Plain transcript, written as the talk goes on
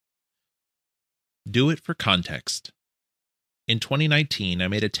Do it for context. In 2019, I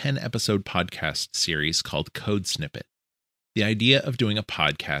made a 10-episode podcast series called Code Snippet. The idea of doing a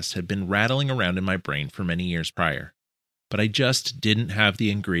podcast had been rattling around in my brain for many years prior, but I just didn't have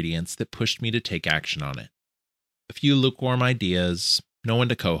the ingredients that pushed me to take action on it. A few lukewarm ideas, no one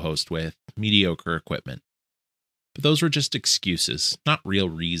to co-host with, mediocre equipment. But those were just excuses, not real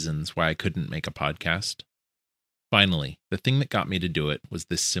reasons why I couldn't make a podcast. Finally, the thing that got me to do it was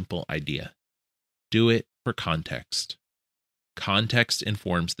this simple idea. Do it for context. Context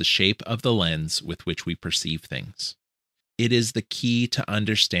informs the shape of the lens with which we perceive things. It is the key to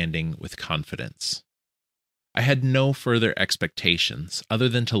understanding with confidence. I had no further expectations other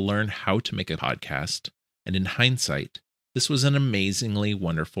than to learn how to make a podcast, and in hindsight, this was an amazingly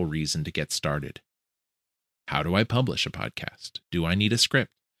wonderful reason to get started. How do I publish a podcast? Do I need a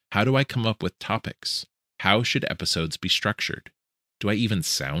script? How do I come up with topics? How should episodes be structured? Do I even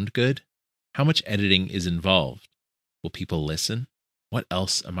sound good? How much editing is involved? Will people listen? What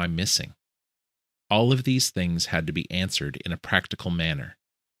else am I missing? All of these things had to be answered in a practical manner.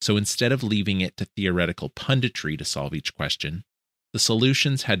 So instead of leaving it to theoretical punditry to solve each question, the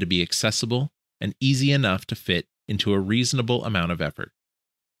solutions had to be accessible and easy enough to fit into a reasonable amount of effort.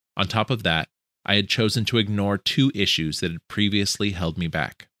 On top of that, I had chosen to ignore two issues that had previously held me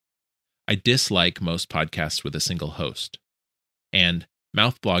back. I dislike most podcasts with a single host, and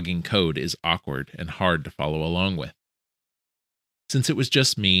mouth-blogging code is awkward and hard to follow along with. Since it was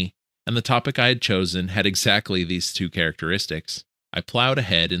just me, and the topic I had chosen had exactly these two characteristics, I plowed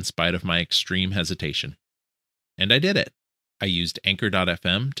ahead in spite of my extreme hesitation. And I did it. I used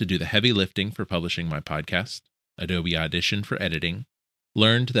Anchor.fm to do the heavy lifting for publishing my podcast, Adobe Audition for editing,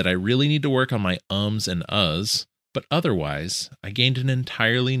 learned that I really need to work on my ums and uhs, but otherwise, I gained an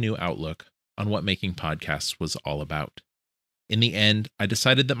entirely new outlook on what making podcasts was all about. In the end, I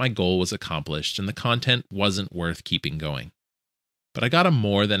decided that my goal was accomplished and the content wasn't worth keeping going. But I got a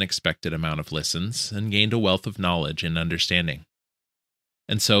more than expected amount of listens and gained a wealth of knowledge and understanding.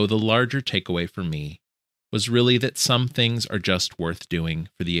 And so the larger takeaway for me was really that some things are just worth doing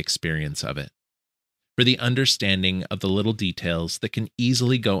for the experience of it, for the understanding of the little details that can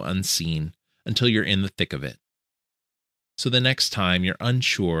easily go unseen until you're in the thick of it. So the next time you're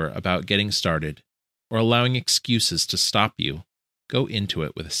unsure about getting started or allowing excuses to stop you, go into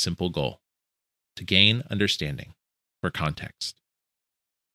it with a simple goal: to gain understanding for context.